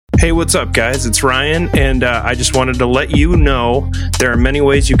Hey, what's up, guys? It's Ryan, and I just wanted to let you know there are many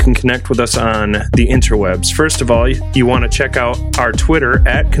ways you can connect with us on the interwebs. First of all, you want to check out our Twitter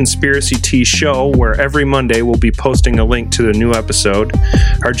at Conspiracy Tea Show, where every Monday we'll be posting a link to the new episode.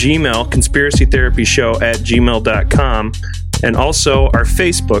 Our Gmail, conspiracytherapyshow@gmail.com, and also our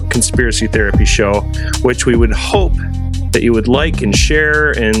Facebook, Conspiracy Therapy Show, which we would hope that you would like and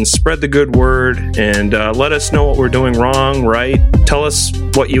share and spread the good word and let us know what we're doing wrong, right? Tell us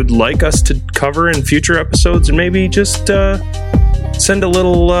what you'd like us to cover in future episodes, and maybe just send a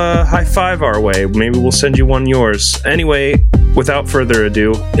little high five our way. Maybe we'll send you one yours. Anyway, without further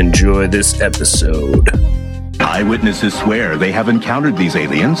ado, enjoy this episode. Eyewitnesses swear they have encountered these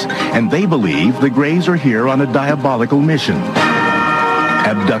aliens, and they believe the Greys are here on a diabolical mission,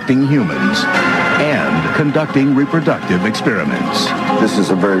 abducting humans and conducting reproductive experiments. This is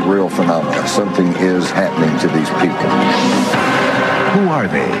a very real phenomenon. Something is happening to these people. Who are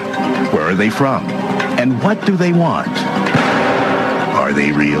they? Where are they from? And what do they want? Are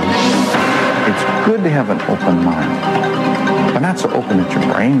they real? It's good to have an open mind, but not so open that your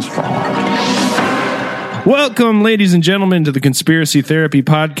brains fall out. Welcome, ladies and gentlemen, to the Conspiracy Therapy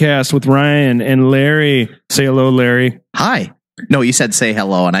Podcast with Ryan and Larry. Say hello, Larry. Hi. No, you said say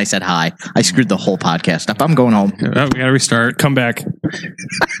hello, and I said hi. I screwed the whole podcast up. I'm going home. We gotta restart. Come back.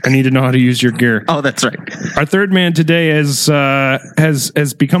 I need to know how to use your gear. Oh, that's right. Our third man today has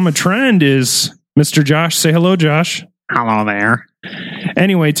become a trend is Mr. Josh. Say hello, Josh. Hello there.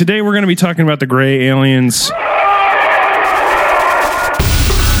 Anyway, today we're going to be talking about the gray aliens.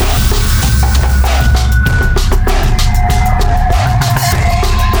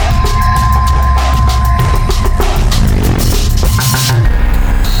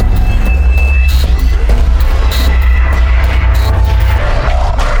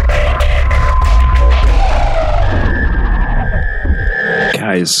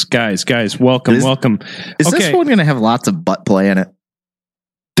 Guys, welcome. Is this one going to have lots of butt play in it?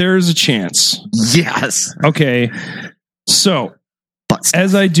 There's a chance. Yes. Okay. So,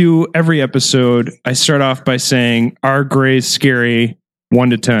 as I do every episode, I start off by saying, are Greys scary? 1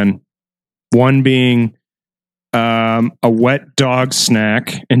 to 10. 1 being a wet dog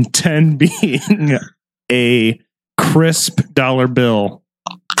snack, and 10 being a crisp dollar bill.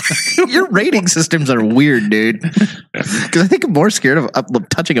 Your rating systems are weird, dude. Because I think I'm more scared of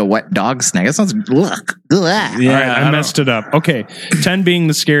touching a wet dog snack. That sounds... Yeah, all right, I messed it up. Okay, 10 being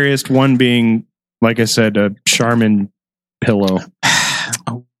the scariest, 1 being, like I said, a Charmin pillow.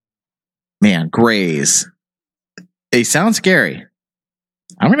 Oh, man, Greys. They sound scary.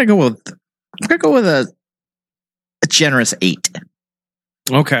 I'm gonna go with a generous 8.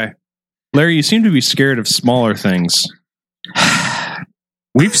 Okay, Larry, you seem to be scared of smaller things.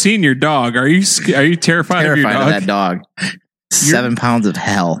 We've seen your dog. Are you terrified of your dog? Of that dog. 7 pounds of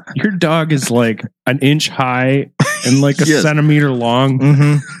hell. Your dog is like an inch high and like a centimeter long.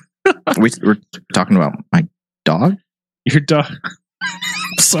 Mm-hmm. We're talking about my dog? Your dog.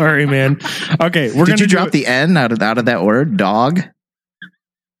 Sorry, man. Okay, Did you drop the N out of that word? Dog?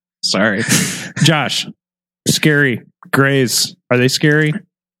 Sorry. Josh, scary. Greys. Are they scary?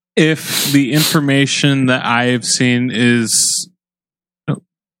 If the information that I've seen is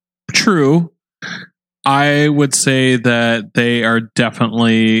true, I would say that they are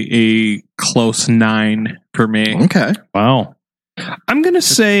definitely a close 9 for me. Okay. Wow. I'm going to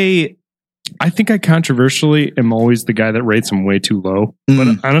say, I think I controversially am always the guy that rates them way too low.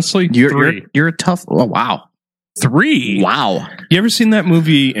 But honestly, 3. You're a tough... Oh, wow. 3? Wow. You ever seen that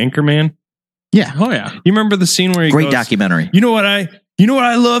movie Anchorman? Yeah. Oh, yeah. You remember the scene where he Great goes, documentary. You know what I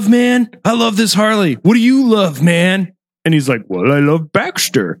love, man? I love this Harley. What do you love, man? And he's like, well, I love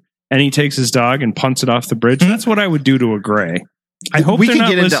Baxter. And he takes his dog and punts it off the bridge. That's what I would do to a gray. I hope they're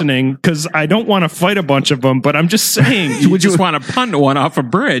not listening because I don't want to fight a bunch of them, but I'm just saying. Would you want to punt one off a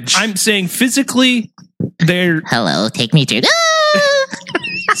bridge? I'm saying physically, they're... Hello, take me to...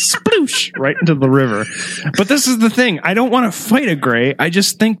 Sploosh! Right into the river. But this is the thing. I don't want to fight a gray. I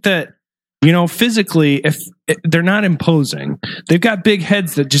just think that, physically, if they're not imposing, they've got big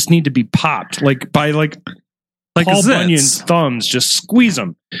heads that just need to be popped. Like Paul Bunyan's thumbs, just squeeze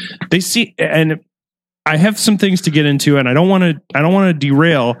them. They see, and I have some things to get into, and I don't want to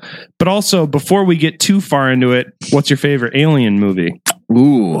derail. But also, before we get too far into it, what's your favorite alien movie?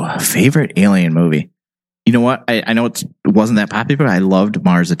 Ooh, favorite alien movie. You know what? I know it wasn't that popular, but I loved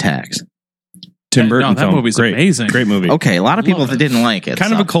Mars Attacks. Tim Burton. That movie's amazing. Great movie. Okay, a lot of people didn't like it.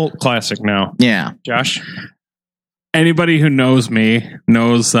 Kind of a cult classic now. Yeah, Josh. Anybody who knows me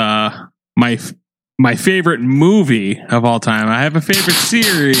knows my favorite movie of all time. I have a favorite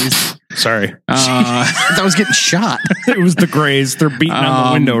series, Sorry. I was getting shot. It was the Greys. They're beating on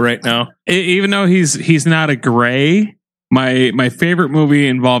the window right now. Even though he's not a gray, my favorite movie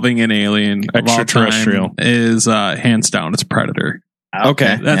involving an alien of all Extraterrestrial. time is hands down, it's Predator.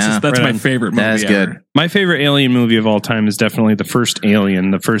 Okay. That's Right my on. favorite movie. That's ever. good. My favorite alien movie of all time is definitely the first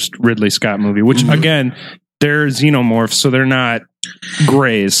Alien, the first Ridley Scott movie, which again, they're xenomorphs, so they're not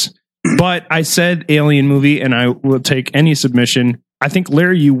Greys. But I said alien movie, and I will take any submission. I think,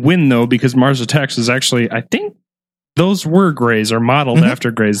 Larry, you win, though, because Mars Attacks is actually, I think those were Greys or modeled after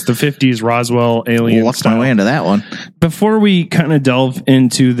Greys. The 50s Roswell alien What's style. my way into that one? Before we kind of delve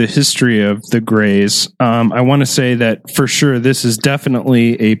into the history of the Greys, I want to say that for sure this is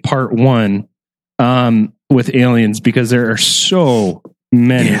definitely a part one with aliens because there are so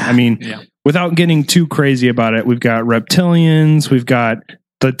many. Yeah. I mean, without getting too crazy about it, we've got reptilians, we've got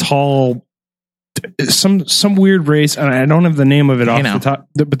the tall, some weird race, and I don't have the name of it off the top,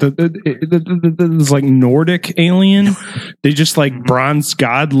 but it's like Nordic alien. They just like bronze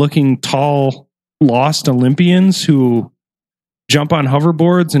god looking tall lost Olympians who jump on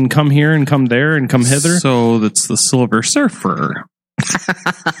hoverboards and come here and come there and come hither. So that's the Silver Surfer.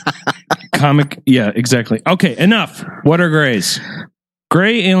 Comic, yeah, exactly. Okay, enough. What are Greys?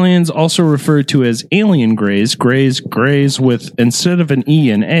 Gray aliens, also referred to as alien Greys, Greys with, instead of an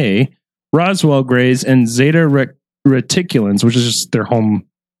E, an A, Roswell Greys, and Zeta Reticulans, which is just their home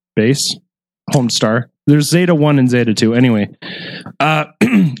base, home star. There's Zeta 1 and Zeta 2. Anyway, are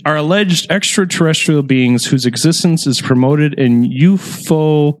alleged extraterrestrial beings whose existence is promoted in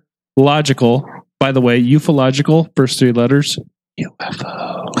ufological, by the way, ufological, first three letters,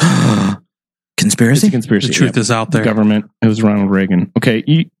 UFO. Conspiracy? It's a conspiracy. The truth is out there. Government. It was Ronald Reagan. Okay.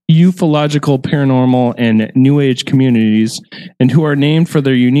 Ufological, paranormal, and New Age communities, and who are named for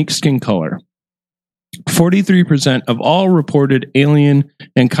their unique skin color. 43% of all reported alien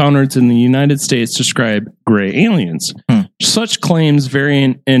encounters in the United States describe gray aliens. Such claims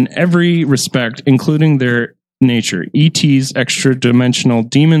vary in every respect, including their nature, ETs, extra-dimensional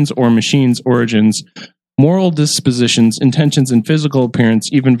demons or machines, origins, moral dispositions, intentions, and physical appearance,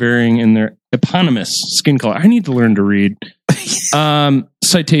 even varying in their eponymous skin color. I need to learn to read.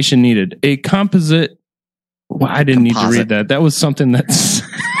 Citation needed. A composite. Well, I didn't need to read that. That was something that's.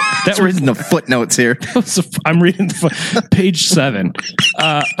 That's reading the footnotes here. I'm reading page 7.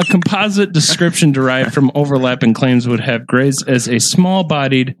 A composite description derived from overlapping claims would have Greys as a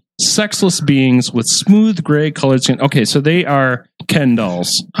small-bodied, sexless beings with smooth gray colored skin. Okay, so they are Ken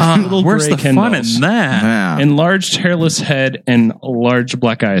dolls. Little Where's gray the Ken fun dolls. in that? Yeah. Enlarged hairless head and large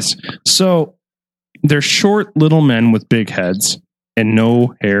black eyes. So they're short little men with big heads and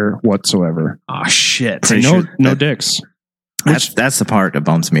no hair whatsoever. Oh shit! And no dicks. That's the part that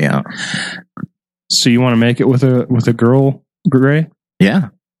bumps me out. So you want to make it with a girl, Gray? Yeah.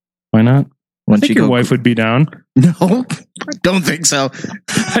 Why not? I Once think your wife would be down. No, I don't think so.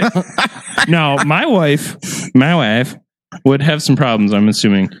 No, my wife would have some problems, I'm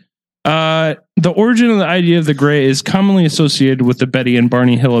assuming. The origin of the idea of the Gray is commonly associated with the Betty and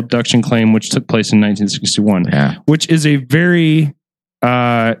Barney Hill abduction claim, which took place in 1961, which is a very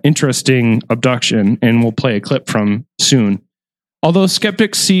interesting abduction, and we'll play a clip from soon. Although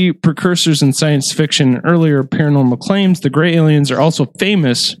skeptics see precursors in science fiction and earlier paranormal claims, the gray aliens are also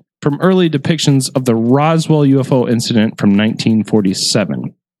famous from early depictions of the Roswell UFO incident from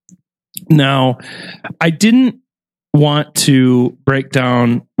 1947. Now, I didn't want to break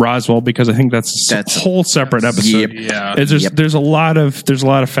down Roswell because I think that's a whole separate episode. Yeah. There's a lot of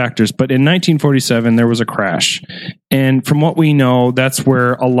factors, but in 1947 there was a crash, and from what we know, that's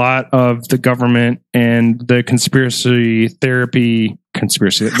where a lot of the government and the conspiracy. That's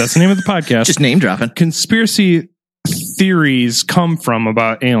the name of the podcast. Just name dropping. Conspiracy theories come from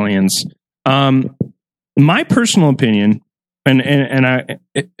about aliens. My personal opinion. And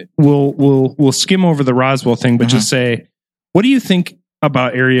we'll skim over the Roswell thing, but just say, what do you think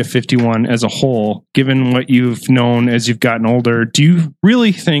about Area 51 as a whole, given what you've known as you've gotten older? Do you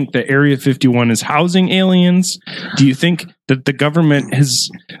really think that Area 51 is housing aliens? Do you think that the government has,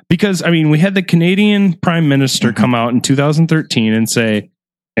 because, I mean, we had the Canadian Prime Minister come out in 2013 and say,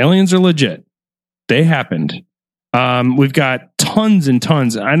 aliens are legit. They happened. We've got tons and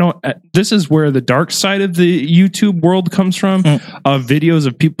tons. This is where the dark side of the YouTube world comes from, of videos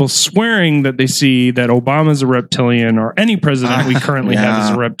of people swearing that they see that Obama's a reptilian, or any president we currently have is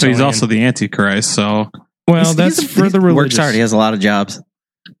a But reptilian. he's also the Antichrist, so well, that's for the religious. Works hard. He has a lot of jobs.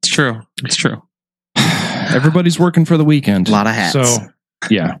 it's true. It's true. Everybody's working for the weekend. A lot of hats. So,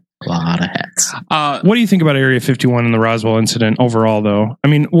 yeah. A lot of hats. What do you think about Area 51 and the Roswell incident overall, though? I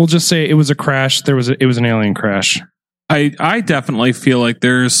mean, we'll just say it was a crash. It was an alien crash. I definitely feel like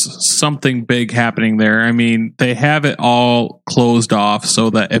there's something big happening there. I mean, they have it all closed off so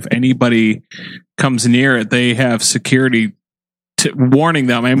that if anybody comes near it, they have security warning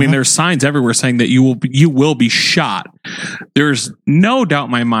them. I mean, there's signs everywhere saying that you will be shot. There's no doubt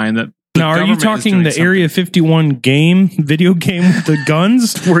in my mind that. Now, are you talking the Area 51 video game with the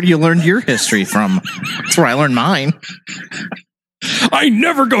guns? Where do you learn your history from? That's where I learned mine. I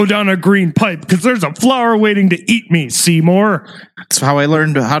never go down a green pipe because there's a flower waiting to eat me, Seymour. That's how I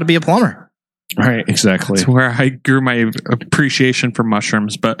learned how to be a plumber. Right, exactly. That's where I grew my appreciation for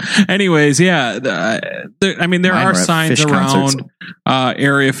mushrooms. But anyways, yeah, there Mine are signs fish around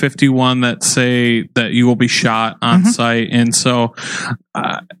Area 51 that say that you will be shot on site. And so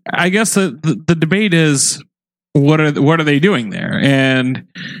I guess the debate is, what are they doing there? And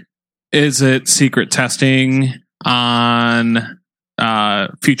is it secret testing on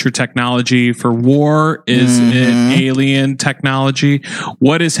future technology for war? Is it alien technology?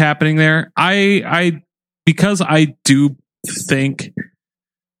 What is happening there? Because I do think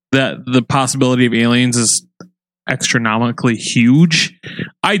that the possibility of aliens is astronomically huge.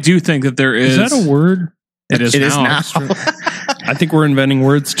 I do think that there is. Is that a word? It is now. I think we're inventing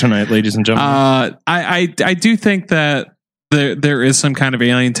words tonight, ladies and gentlemen. I do think that there is some kind of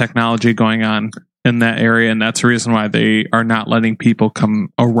alien technology going on in that area, and that's the reason why they are not letting people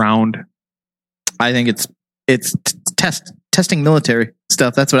come around. I think it's testing military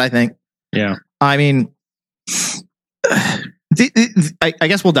stuff. That's what I think. Yeah. I mean, I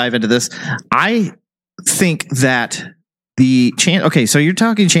guess we'll dive into this. I think that the chance. Okay, so you're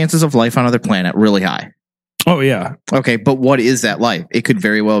talking chances of life on other planet really high. Oh yeah. Okay, but what is that life? It could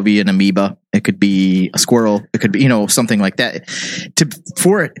very well be an amoeba. It could be a squirrel. It could be something like that.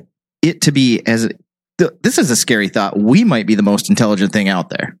 For it to be this is a scary thought. We might be the most intelligent thing out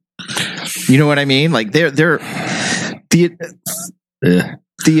there. You know what I mean? Like they're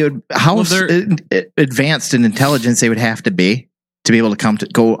how advanced in intelligence they would have to be able to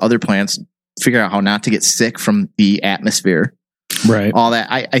go other planets, figure out how not to get sick from the atmosphere, right? All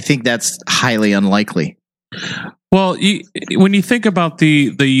that. I think that's highly unlikely. Well, when you think about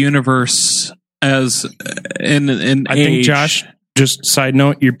the universe as in I think, Josh, just side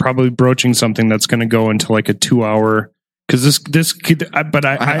note, you're probably broaching something that's going to go into like a 2-hour, because this could, but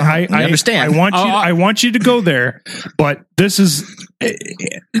I understand. I want you to go there, but this is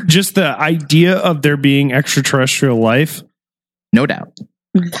just the idea of there being extraterrestrial life. No doubt.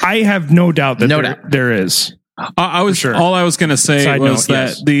 I have no doubt that there is. I was sure. All I was going to say was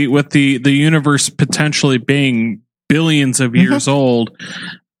that with the universe potentially being billions of years old,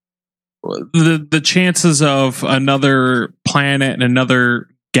 the chances of another planet and another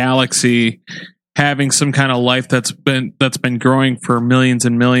galaxy having some kind of life that's been growing for millions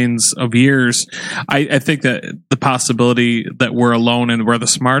and millions of years, I think that the possibility that we're alone and we're the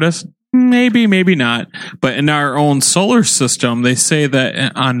smartest, maybe not. But in our own solar system, they say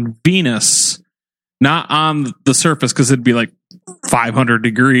that on Venus, not on the surface because it'd be like 500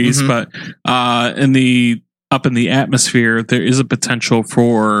 degrees, but up in the atmosphere, there is a potential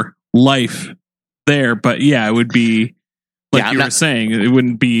for life there. But yeah, it would be like you were saying, it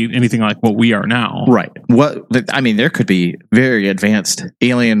wouldn't be anything like what we are now. Right. There could be very advanced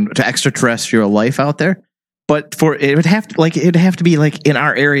alien to extraterrestrial life out there, but it would have to be like in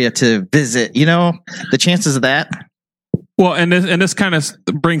our area to visit. The chances of that. Well, and this kind of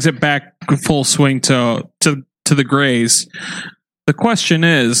brings it back full swing to the Greys. The question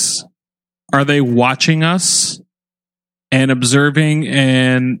is, are they watching us and observing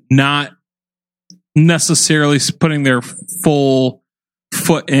and not necessarily putting their full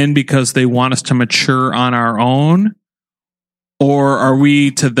foot in because they want us to mature on our own? Or are we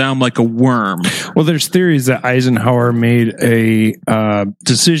to them like a worm? Well, there's theories that Eisenhower made a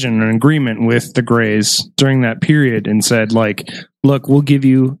decision, an agreement with the Greys during that period and said, like, look, we'll give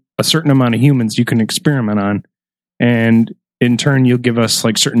you a certain amount of humans you can experiment on. And in turn, you'll give us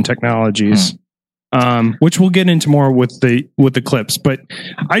like certain technologies, which we'll get into more with the clips. But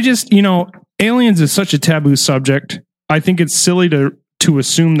I just, aliens is such a taboo subject. I think it's silly to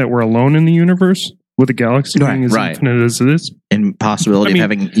assume that we're alone in the universe. With a galaxy being as infinite as it is. And possibility of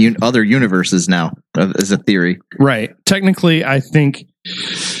having other universes now as a theory. Right. Technically, I think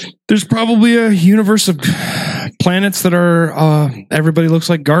there's probably a universe of planets that are, everybody looks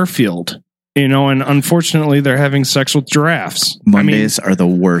like Garfield, and unfortunately they're having sex with giraffes. Mondays are the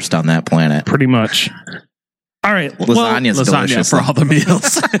worst on that planet. Pretty much. All right. Lasagna's delicious for all the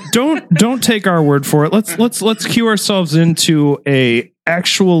meals. Don't take our word for it. Let's cue ourselves into a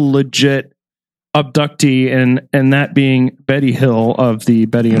actual legit abductee, and that being Betty Hill of the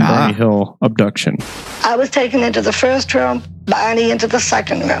Betty and Barney Hill abduction. I was taken into the first room, Barney into the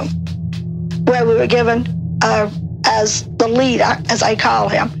second room, where we were given, as the leader, as I call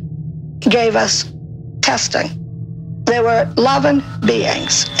him, gave us testing. There were 11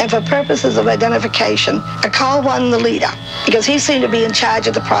 beings, and for purposes of identification, I called one the leader, because he seemed to be in charge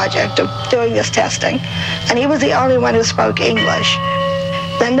of the project of doing this testing, and he was the only one who spoke English.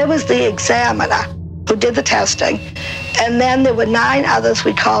 Then there was the examiner who did the testing, and then there were 9 others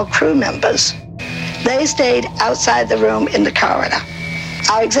we called crew members. They stayed outside the room in the corridor.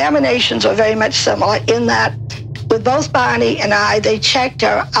 Our examinations were very much similar in that with both Barney and I, they checked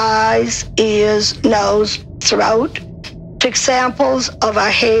our eyes, ears, nose, throat, took samples of our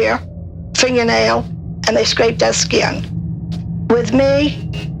hair, fingernail, and they scraped our skin. With me,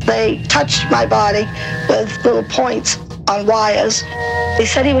 they touched my body with little points on wires. They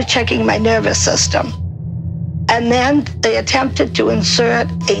said he was checking my nervous system. And then they attempted to insert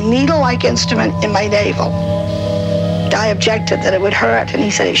a needle-like instrument in my navel. I objected that it would hurt, and he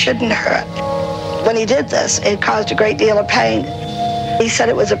said it shouldn't hurt. When he did this, it caused a great deal of pain. He said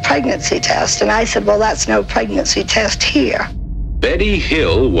it was a pregnancy test, and I said, well, that's no pregnancy test here. Betty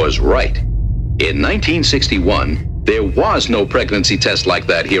Hill was right. In 1961, there was no pregnancy test like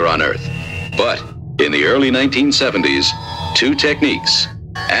that here on Earth. But in the early 1970s, 2 techniques,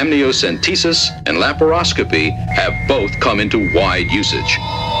 amniocentesis and laparoscopy, have both come into wide usage.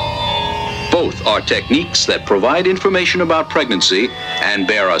 Both are techniques that provide information about pregnancy and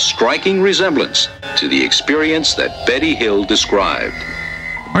bear a striking resemblance to the experience that Betty Hill described.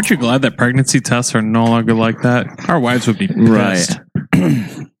 Aren't you glad that pregnancy tests are no longer like that? Our wives would be pissed.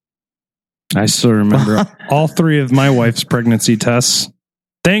 Right. I still remember all 3 of my wife's pregnancy tests.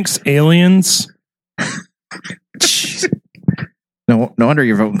 Thanks, aliens. No wonder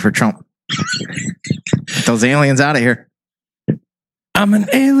you're voting for Trump. Get those aliens out of here. I'm an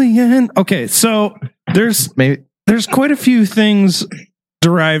alien. Okay, so there's quite a few things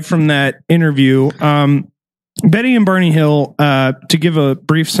derived from that interview. Betty and Barney Hill, to give a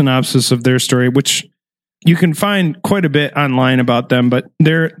brief synopsis of their story, which you can find quite a bit online about them, but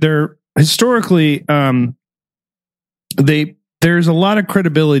they're historically, there's a lot of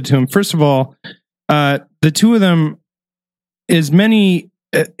credibility to them. First of all, the 2 of them, as many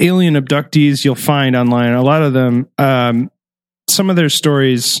alien abductees you'll find online, a lot of them, some of their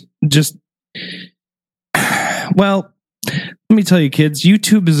stories just, well, let me tell you, kids,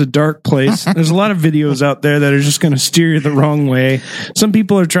 YouTube is a dark place. There's a lot of videos out there that are just going to steer you the wrong way. Some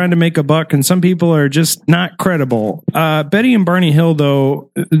people are trying to make a buck, and some people are just not credible. Betty and Barney Hill, though,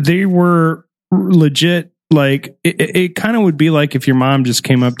 they were legit. Like, it kind of would be like if your mom just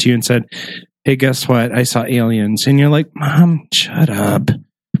came up to you and said, hey, guess what? I saw aliens. And you're like, Mom, shut up.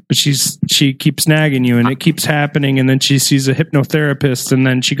 But she keeps nagging you, and it keeps happening. And then she sees a hypnotherapist, and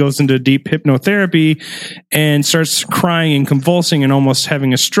then she goes into deep hypnotherapy and starts crying and convulsing and almost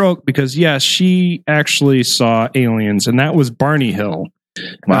having a stroke because, yes, she actually saw aliens, and that was Barney Hill.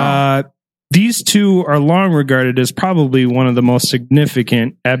 Wow. These 2 are long regarded as probably one of the most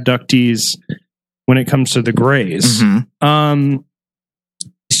significant abductees when it comes to the Greys. Mm-hmm.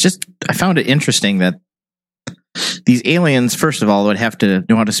 It's just, I found it interesting that these aliens, first of all, would have to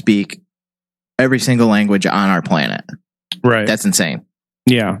know how to speak every single language on our planet. Right. That's insane.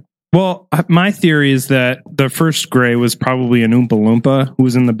 Yeah. Well, my theory is that the first Grey was probably an Oompa Loompa who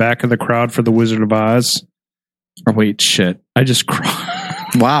was in the back of the crowd for The Wizard of Oz. Or wait, shit. I just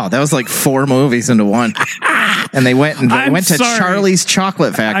Wow, that was like 4 movies into one. And they went to Charlie's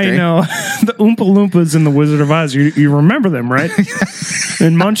Chocolate Factory. I know. The Oompa Loompas in The Wizard of Oz. You remember them, right?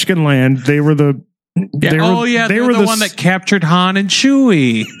 In Munchkinland, they were the... They were the one that captured Han and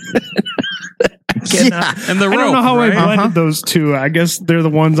Chewie. And the rope, I don't know how right? I blended those 2. I guess they're the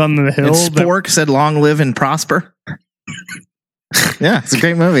ones on the hill. And Spork said, long live and prosper. Yeah, it's a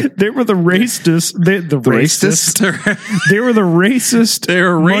great movie. They were the racist. The racist. They were the racist. They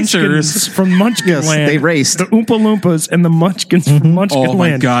were racers from Munchkinland. Yes, they raced. The Oompa Loompas and the Munchkins from Munchkinland. Oh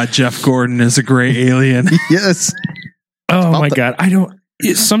my God, Jeff Gordon is a great alien. Yes. Oh my God,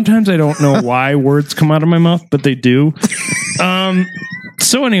 sometimes I don't know why words come out of my mouth, but they do.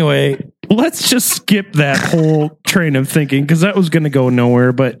 So anyway, let's just skip that whole train of thinking because that was going to go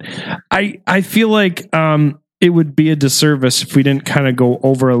nowhere. But I feel like it would be a disservice if we didn't kind of go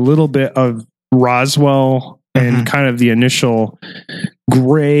over a little bit of Roswell and kind of the initial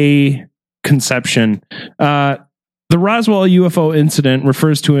Grey conception. The Roswell UFO incident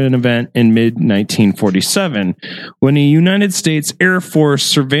refers to an event in mid-1947 when a United States Air Force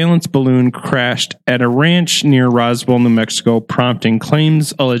surveillance balloon crashed at a ranch near Roswell, New Mexico, prompting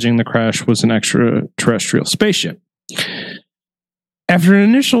claims alleging the crash was an extraterrestrial spaceship. After an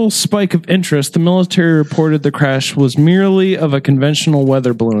initial spike of interest, the military reported the crash was merely of a conventional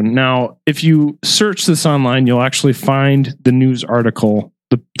weather balloon. Now, if you search this online, you'll actually find the news article,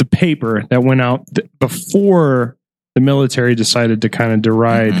 the paper that went out before the military decided to kind of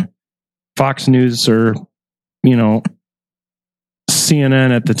deride Fox News or, CNN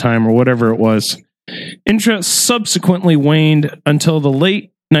at the time or whatever it was. Interest subsequently waned until the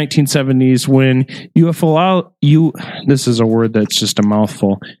late 1970s when this is a word that's just a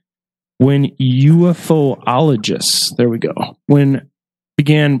mouthful. When UFOologists,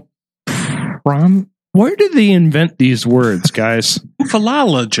 began where did they invent these words, guys?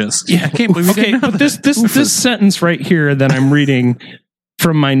 Philologist. Yeah, I can't believe. Okay, but this sentence right here that I'm reading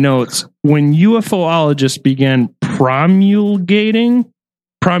from my notes: when UFOologists began promulgating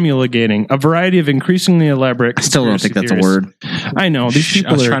a variety of increasingly elaborate. I still don't think that's theories. a word. I know these people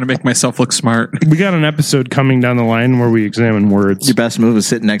I was trying to make myself look smart. We got an episode coming down the line where we examine words. Your best move is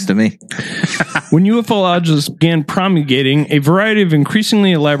sitting next to me. When UFOologists began promulgating a variety of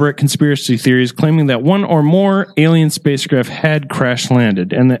increasingly elaborate conspiracy theories claiming that one or more alien spacecraft had crash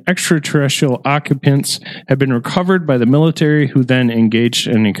landed and the extraterrestrial occupants had been recovered by the military, who then engaged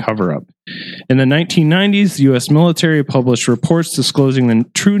in a cover-up. In the 1990s, the U.S. military published reports disclosing the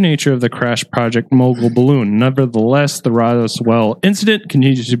true nature of the crash Project Mogul balloon. Nevertheless, the Roswell incident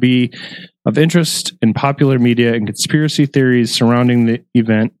continues to be of interest in popular media, and conspiracy theories surrounding the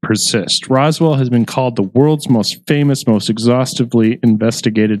event persist. Roswell has been called the world's most famous, most exhaustively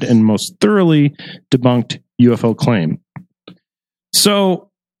investigated, and most thoroughly debunked UFO claim.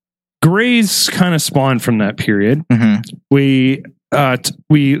 So, Grays kind of spawned from that period. Mm-hmm. We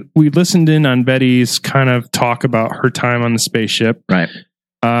listened in on Betty's kind of talk about her time on the spaceship. Right.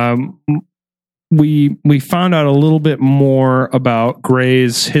 We found out a little bit more about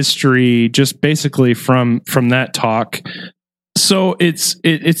Gray's history, just basically from that talk. So it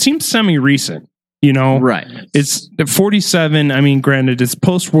seems semi-recent, Right. It's 47. I mean, granted, it's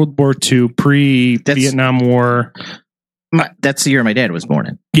post World War II, pre-Vietnam War. That's the year my dad was born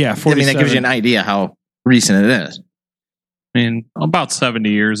in. Yeah, 47. I mean, that gives you an idea how recent it is. I mean, about 70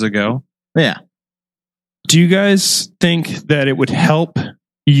 years ago. Yeah. Do you guys think that it would help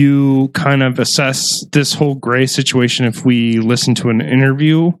you kind of assess this whole Gray situation if we listen to an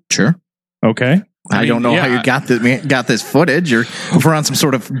interview? Sure. Okay. I don't know how you got this footage, or if we're on some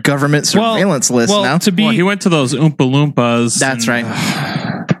sort of government surveillance list now. He went to those Oompa Loompas. That's right.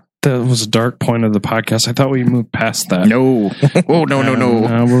 That was a dark point of the podcast. I thought we moved past that. No. Oh, no.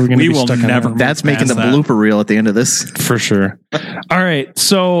 We will never. That's making the blooper reel at the end of this. For sure. All right.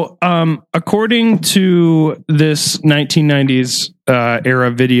 So, according to this 1990s era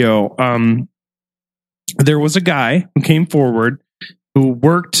video, there was a guy who came forward who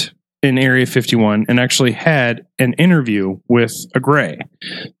worked in Area 51 and actually had an interview with a Gray.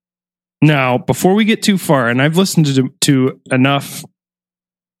 Now, before we get too far, and I've listened to enough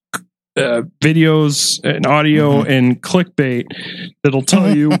videos and audio and clickbait that'll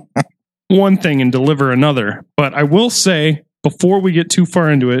tell you one thing and deliver another. But I will say, before we get too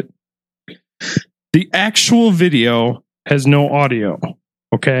far into it, the actual video has no audio.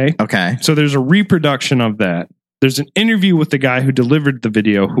 Okay? Okay. So there's a reproduction of that. There's an interview with the guy who delivered the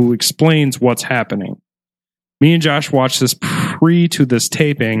video who explains what's happening. Me and Josh watched this pre to this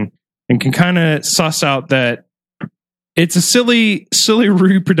taping and can kind of suss out that it's a silly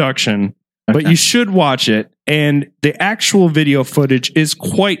reproduction, but you should watch it. And the actual video footage is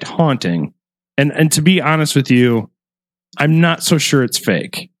quite haunting. And to be honest with you, I'm not so sure it's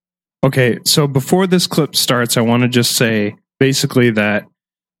fake. Okay, so before this clip starts, I want to just say basically that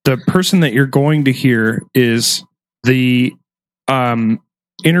the person that you're going to hear is the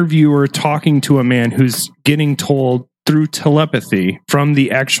interviewer talking to a man who's getting told through telepathy from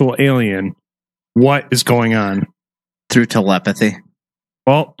the actual alien what is going on. Through telepathy.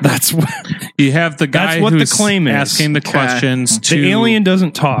 Well, that's what you have. The guy that's what who's the claim is. asking the questions. The alien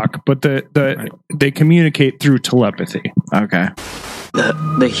doesn't talk, but they communicate through telepathy. Okay.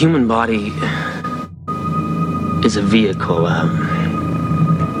 The human body is a vehicle,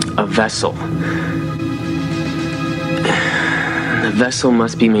 a vessel. The vessel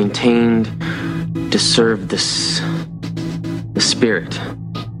must be maintained to serve the spirit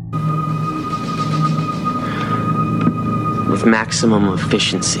with maximum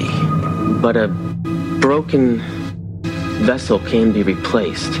efficiency. But a broken vessel can be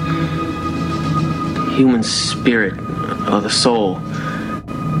replaced. human spirit, or the soul,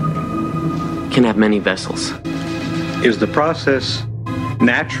 can have many vessels. Is the process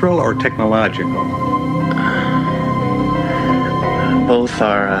natural or technological? Both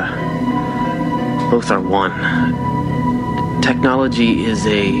are one. Technology is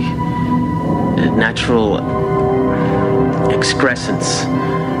a natural excrescence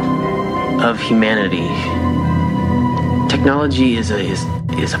of humanity. Technology is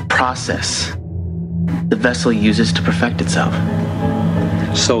a process the vessel uses to perfect itself.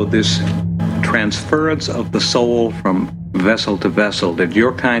 So this transference of the soul from vessel to vessel, did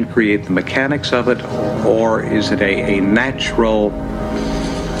your kind create the mechanics of it, or is it a natural...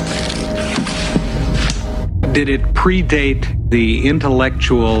 Did it predate the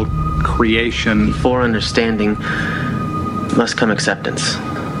intellectual creation? Before understanding must come acceptance.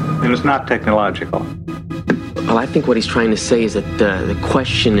 It was not technological. Well, I think what he's trying to say is that the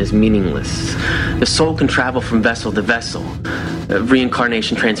question is meaningless. The soul can travel from vessel to vessel.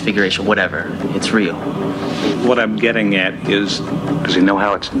 Reincarnation, transfiguration, whatever. It's real. What I'm getting at is, does he know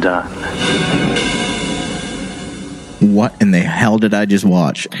how it's done? What in the hell did I just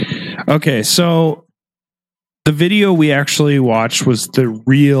watch? Okay, so the video we actually watched was the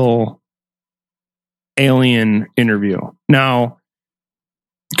real alien interview. Now,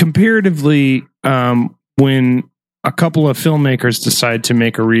 comparatively, when a couple of filmmakers decide to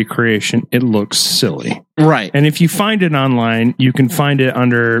make a recreation, it looks silly. Right. And if you find it online, you can find it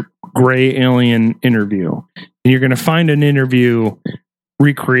under Gray Alien Interview. And you're going to find an interview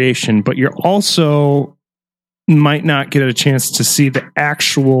recreation, but you're also might not get a chance to see the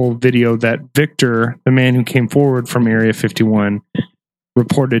actual video that Victor, the man who came forward from Area 51,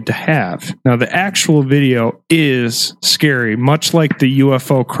 reported to have. Now, the actual video is scary, much like the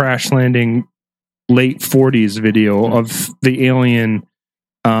UFO crash landing late 40s video of the alien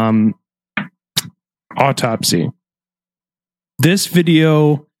autopsy. This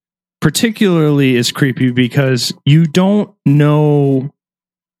video particularly is creepy because you don't know.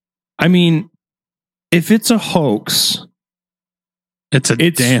 I mean, if it's a hoax, it's a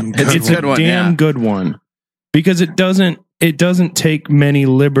damn good one because it doesn't take many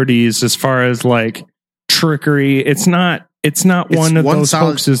liberties as far as like trickery. It's not one of those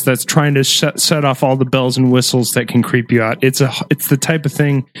hoaxes that's trying to set off all the bells and whistles that can creep you out. It's the type of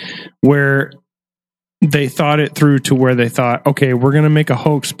thing where they thought it through to where they thought, okay, we're going to make a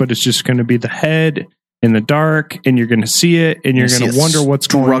hoax, but it's just going to be the head in the dark, and you're going to see it, and you're going to wonder what's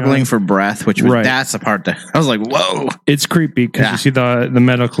going on. Struggling for breath, which was, that's the part that I was like, whoa. It's creepy because you see the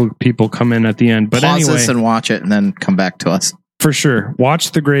medical people come in at the end. But pause anyway, this and watch it, and then come back to us. For sure.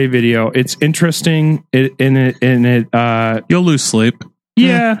 Watch the Gray video. It's interesting. You'll lose sleep.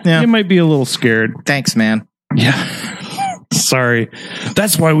 Yeah, you might be a little scared. Thanks, man. Yeah. Sorry.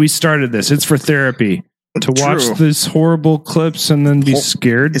 That's why we started this. It's for therapy. To watch these horrible clips and then be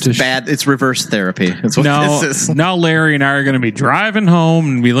scared. It's bad. It's reverse therapy. That's what this is. Now Larry and I are going to be driving home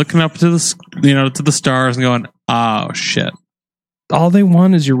and be looking up to the stars and going, oh shit. All they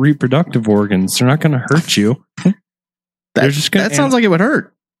want is your reproductive organs. They're not going to hurt you. That sounds like it would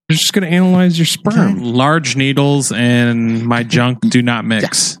hurt. They're just going to analyze your sperm. Large needles and my junk do not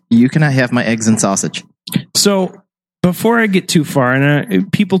mix. Yeah. You cannot have my eggs and sausage. So before I get too far,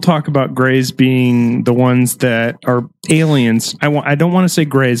 and people talk about Greys being the ones that are aliens. I don't want to say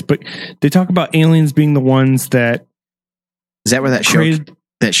Greys, but they talk about aliens being the ones that. Is that where that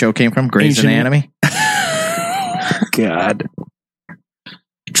show came from? Grey's Anatomy? God.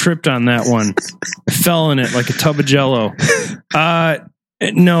 Tripped on that one. Fell in it like a tub of Jello.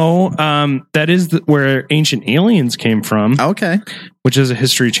 No, that is where Ancient Aliens came from. Okay. Which is a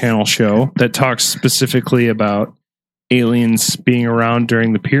History Channel show that talks specifically about aliens being around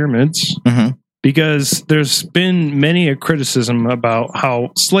during the pyramids. Mm-hmm. Because there's been many a criticism about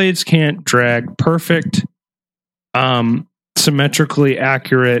how slaves can't drag perfect, symmetrically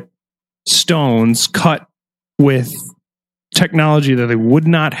accurate stones cut with technology that they would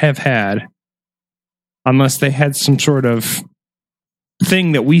not have had unless they had some sort of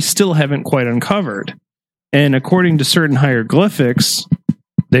thing that we still haven't quite uncovered. And according to certain hieroglyphics,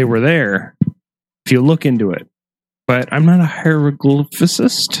 they were there if you look into it. But I'm not a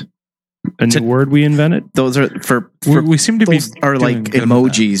hieroglyphicist. A new word we invented. Those are for we seem to be are like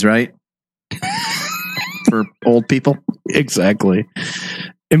emojis, right? For old people. Exactly.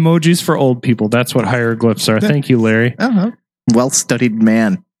 Emojis for old people. That's what hieroglyphs are. Thank you, Larry. Uh-huh. Well-studied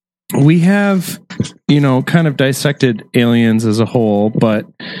man. We have, kind of dissected aliens as a whole, but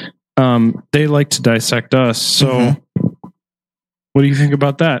they like to dissect us. So what do you think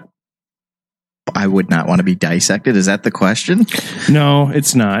about that? I would not want to be dissected. Is that the question? No,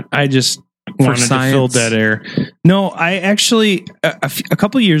 it's not. I just wanted to fill dead air. No, I actually a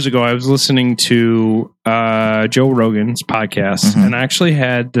couple of years ago I was listening to Joe Rogan's podcast, and I actually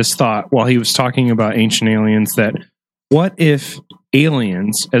had this thought while he was talking about ancient aliens that what if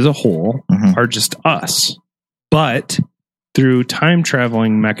aliens as a whole are just us, but through time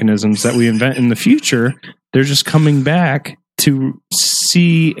traveling mechanisms that we invent in the future, they're just coming back to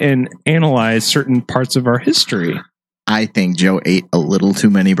see and analyze certain parts of our history. I think Joe ate a little too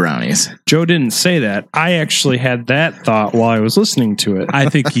many brownies. Joe didn't say that. I actually had that thought while I was listening to it. I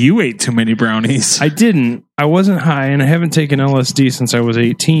think you ate too many brownies. I didn't. I wasn't high, and I haven't taken LSD since I was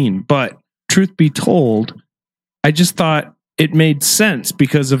 18. But truth be told, I just thought it made sense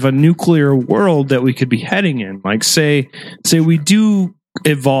because of a nuclear world that we could be heading in. Like, say we do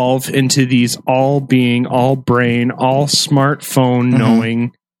evolve into these all being, all brain, all smartphone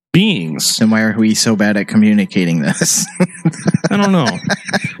knowing beings. Then why are we so bad at communicating this? I don't know.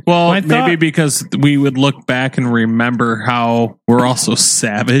 Well, maybe because we would look back and remember how we're also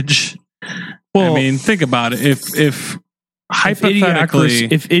savage. Well, I mean, think about it. If hypothetically,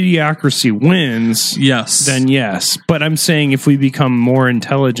 if idiocracy wins, yes, then yes. But I'm saying if we become more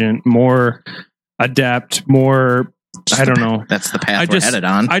intelligent, more adept, more, I don't know. That's the path we're headed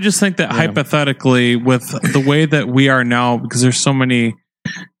on. I just think that hypothetically, with the way that we are now, because there's so many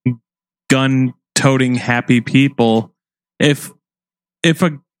gun-toting happy people, if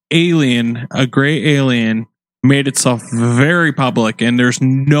a gray alien made itself very public and there's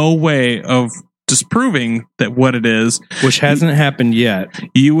no way of disproving that what it is, which hasn't happened yet,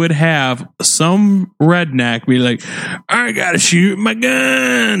 you would have some redneck be like, I gotta shoot my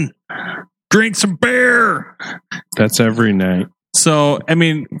gun, drink some beer. That's every night. So, I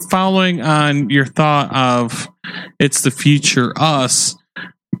mean, following on your thought of it's the future us,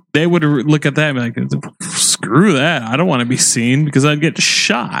 they would look at that and be like, screw that. I don't want to be seen because I'd get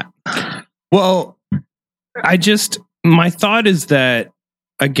shot. Well, my thought is that,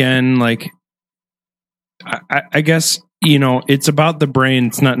 again, like, I guess, it's about the brain.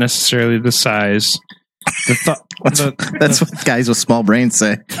 It's not necessarily the size. That's what guys with small brains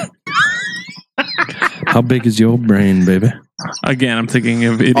say. How big is your brain, baby? Again, I'm thinking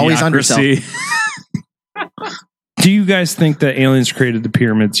of Idiocracy. Do you guys think that aliens created the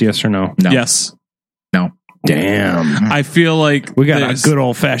pyramids? Yes or no? No. Yes. No. Damn. I feel like we got a good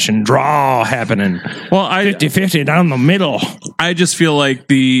old fashioned draw happening. Well, 50-50 down the middle. I just feel like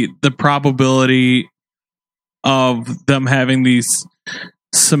the probability of them having these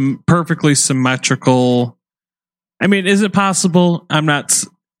some perfectly symmetrical. I mean, is it possible? I'm not.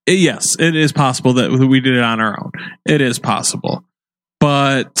 Yes, it is possible that we did it on our own. It is possible,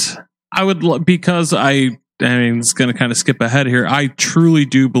 but I would, because I mean, it's going to kind of skip ahead here. I truly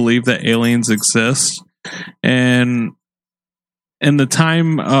do believe that aliens exist, and in the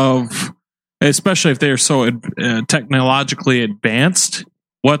time of, especially if they are so technologically advanced,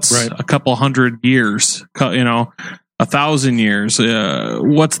 what's a couple hundred years, 1,000 years?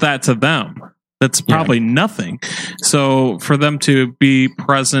 What's that to them? That's probably nothing. So for them to be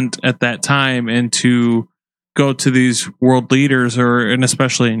present at that time and to go to these world leaders, and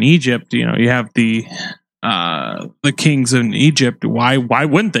especially in Egypt, you have the kings in Egypt. Why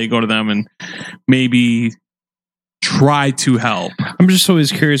wouldn't they go to them and maybe try to help? I'm just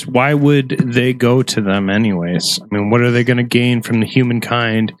always curious, why would they go to them anyways? I mean, what are they going to gain from the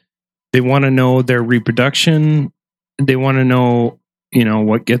humankind? They want to know their reproduction. They want to know,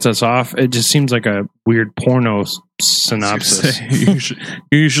 what gets us off. It just seems like a weird porno synopsis.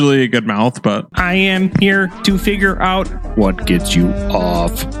 Usually a good mouth, but I am here to figure out what gets you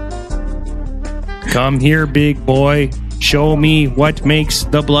off. Come here, big boy. Show me what makes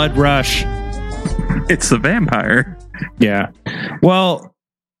the blood rush. It's the vampire. Yeah. Well,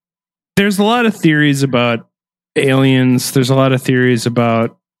 there's a lot of theories about aliens. There's a lot of theories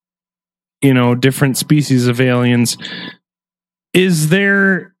about, different species of aliens. Is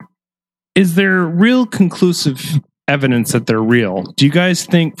there real conclusive evidence that they're real? Do you guys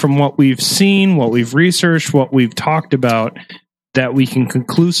think, from what we've seen, what we've researched, what we've talked about, that we can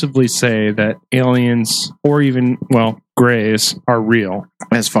conclusively say that aliens, or even, grays, are real?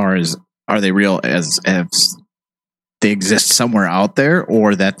 As far as, are they real as they exist somewhere out there,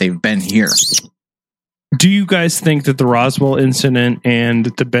 or that they've been here? Do you guys think that the Roswell incident and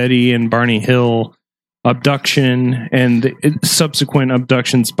the Betty and Barney Hill abduction and the subsequent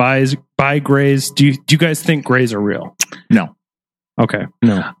abductions by grays, do you guys think grays are real? No. Okay.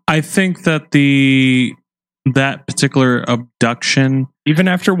 No. I think that that particular abduction, even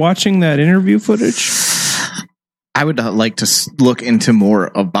after watching that interview footage, I would like to look into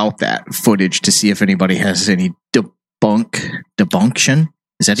more about that footage to see if anybody has any debunction.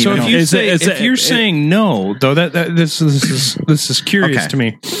 Is that So even if you're saying no, though, this is curious to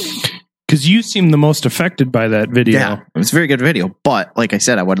me, because you seem the most affected by that video. Yeah, it was a very good video, but like I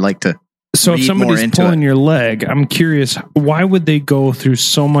said, I would like to. So if somebody's pulling your leg, I'm curious, why would they go through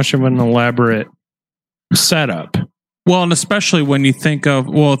so much of an elaborate setup? Well, and especially when you think of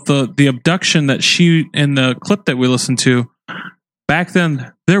the abduction that she in the clip that we listened to back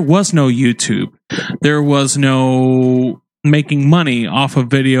then, there was no YouTube, there was no making money off of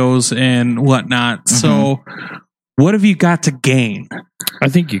videos and whatnot. Mm-hmm. So, what have you got to gain? I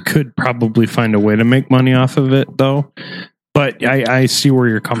think you could probably find a way to make money off of it, though. But I see where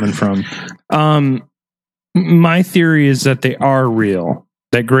you're coming from. My theory is that they are real.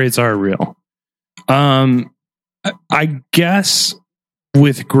 That grays are real. I guess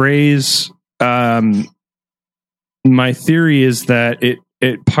with grays, my theory is that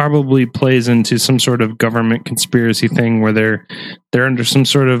it probably plays into some sort of government conspiracy thing where they're under some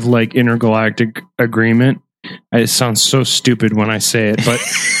sort of like intergalactic agreement. It sounds so stupid when I say it, but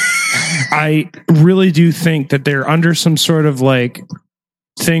I really do think that they're under some sort of like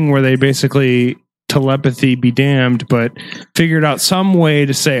thing where they basically telepathy be damned, but figured out some way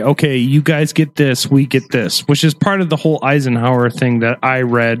to say, okay, you guys get this, we get this, which is part of the whole Eisenhower thing that I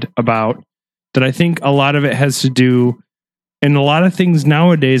read about, that I think a lot of it has to do, and a lot of things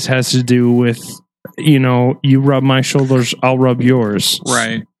nowadays has to do with, you rub my shoulders, I'll rub yours.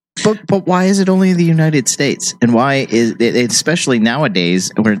 Right. But why is it only the United States? And why is it, especially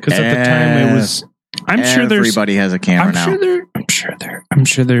nowadays, because at the time it was, I'm sure everybody has a camera now. I'm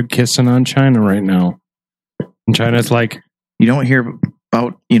sure they're kissing on China right now. And China's like, you don't hear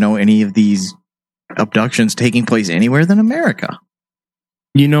about, any of these abductions taking place anywhere than America.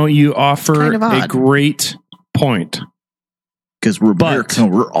 You offer a great point. Because we're American,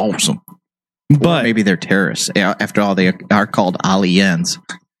 we're awesome. But or maybe they're terrorists. After all, they are called aliens.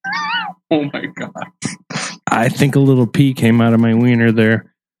 Oh my God. I think a little pee came out of my wiener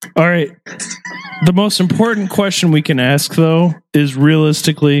there. All right. The most important question we can ask, though, is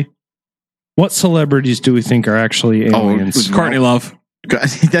realistically, what celebrities do we think are actually aliens? Courtney Love.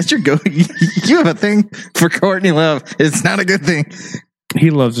 That's your go. You have a thing for Courtney Love. It's not a good thing.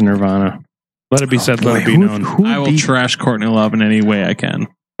 He loves Nirvana. Let it be said, let it be known. I will trash Courtney Love in any way I can.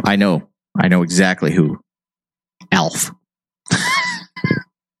 I know exactly who. Alf.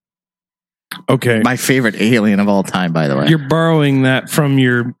 Okay. My favorite alien of all time, by the way. You're borrowing that from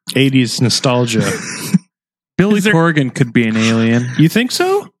your 80s nostalgia. Billy Corgan could be an alien. You think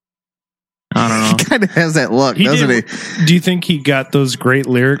so? I don't know. He kind of has that look, doesn't he? Do you think he got those great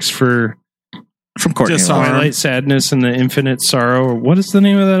lyrics from Courtney Love? Twilight Sadness and the Infinite Sorrow? Or what is the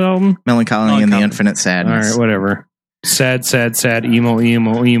name of that album? Melancholy and the Infinite Sadness. All right, whatever. Sad, sad, sad, emo,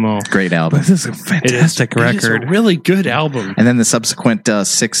 emo, emo. Great album. This is a fantastic record. It is a really good album. And then the subsequent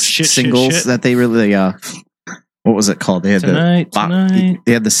 6 singles that they really, what was it called? They had Tonight.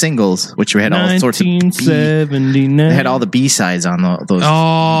 They had the singles, which we had all sorts of. 1979. They had all the B-sides on those.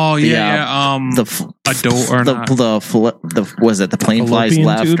 Oh yeah. Was it the plane flies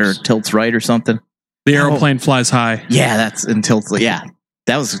left or tilts right or something? The airplane flies high. Yeah, that's and tilts. Yeah,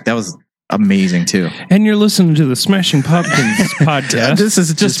 that was amazing too. And you're listening to the Smashing Pumpkins podcast. This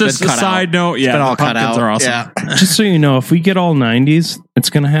is just a side note. Yeah, the Pumpkins are awesome. Yeah. Just so you know, if we get all 90s, it's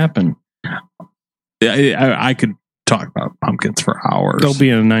going to happen. I could talk about Pumpkins for hours. There'll be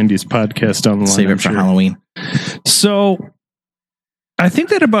a 90s podcast down the line. Save it for Halloween. So I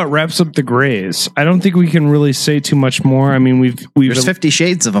think that about wraps up the Greys. I don't think we can really say too much more. I mean, we've there's 50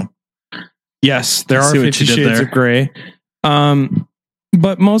 shades of them. Yes, there are 50 shades of gray.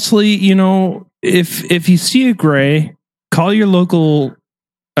 But mostly, if you see a gray, call your local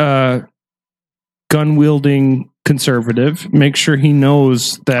gun-wielding conservative. Make sure he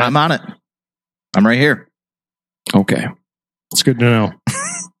knows that. I'm on it. I'm right here. Okay. It's good to know.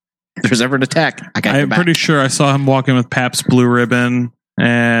 If there's ever an attack, I'm pretty sure I saw him walking with Pabst Blue Ribbon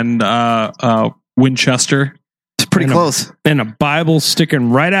and Winchester. It's pretty close. And a Bible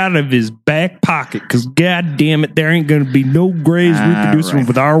sticking right out of his back pocket, because God damn it, there ain't going to be no grays reproducing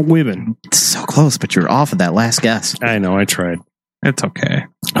with our women. It's so close, but you're off of that last guess. I know, I tried. It's okay.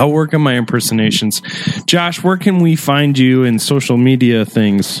 I'll work on my impersonations. Josh, where can we find you in social media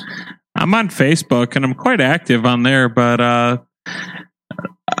things? I'm on Facebook, and I'm quite active on there, but I'm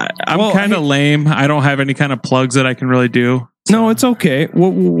kind of lame. I don't have any kind of plugs that I can really do. So. No, it's okay.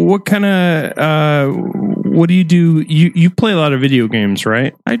 What kind of what do you do? You play a lot of video games,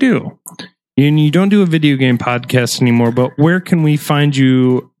 right? I do. And you don't do a video game podcast anymore, but where can we find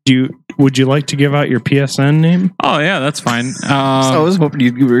you? would you like to give out your PSN name? Oh yeah, that's fine. So I was hoping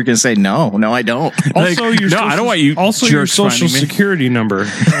you were going to say no. No, I don't. Also, I don't want you. Also, your jerks social finding me. security number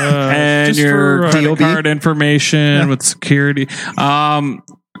And your credit card information with security.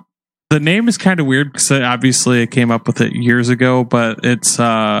 The name is kind of weird because obviously I came up with it years ago, but it's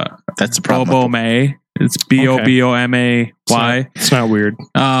that's a problem. Bobo May. It's BOBOMAY. It's not weird.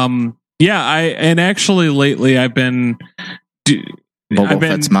 And actually lately I've been Boba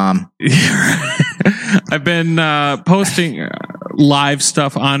Fett's mom. I've been posting live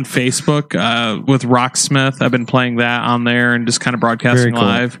stuff on Facebook with Rocksmith. I've been playing that on there and just kind of broadcasting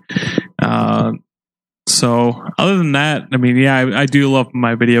live. So other than that, I mean, I do love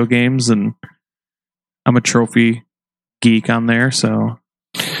my video games, and I'm a trophy geek on there. So,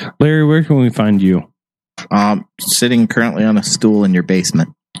 Larry, where can we find you? Sitting currently on a stool in your basement.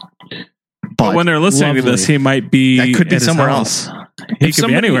 But when they're listening to this, he might be. That could be somewhere else. He could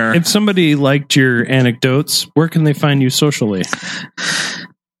be anywhere. If somebody liked your anecdotes, where can they find you socially?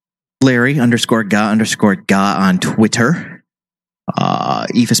 Larry_Ga on Twitter.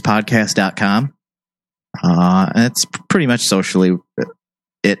 EFISpodcast.com. That's pretty much socially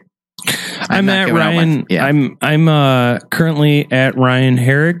it. I'm at Ryan. I'm currently at Ryan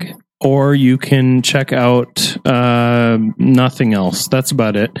Herrig, or you can check out nothing else. That's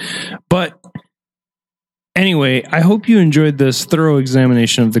about it. But anyway, I hope you enjoyed this thorough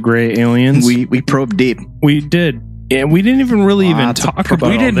examination of the gray aliens. We probed deep. We did. Yeah, we didn't even really talk about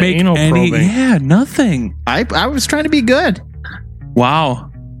we didn't make anal any. probing. Yeah, nothing. I was trying to be good. Wow.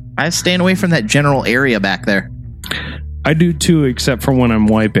 I was staying away from that general area back there. I do too, except for when I'm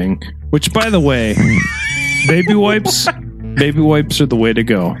wiping. Which, by the way, baby wipes are the way to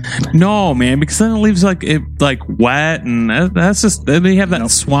go. No, man, because then it leaves like wet, and that's just they have that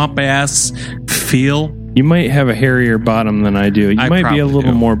swamp ass feel. You might have a hairier bottom than I do. You might be a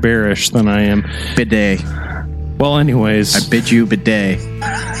little more bearish than I am. Bidet. Well, anyways, I bid you bidet.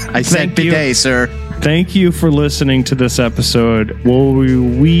 I said bidet, sir. Thank you for listening to this episode.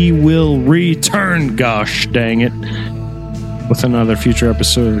 We will return, gosh dang it, with another future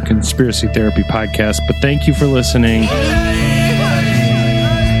episode of the Conspiracy Therapy Podcast. But thank you for listening.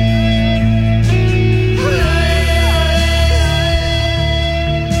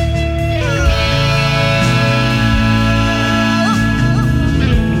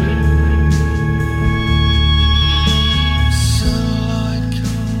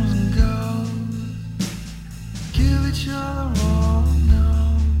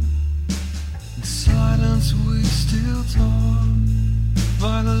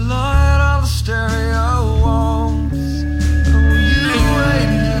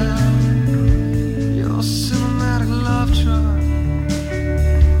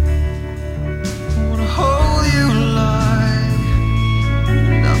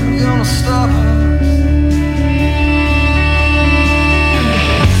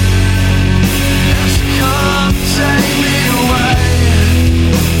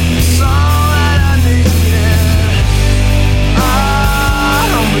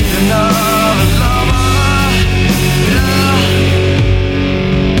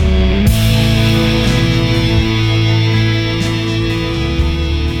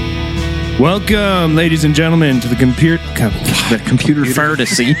 Welcome, ladies and gentlemen, to the computer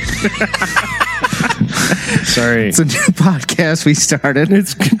fartacy. Sorry. It's a new podcast we started.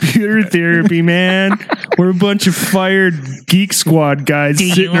 It's computer therapy, man. We're a bunch of fired Geek Squad guys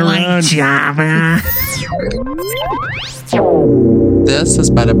sitting around. This has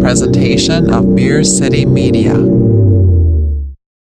been a presentation of Mirror City Media.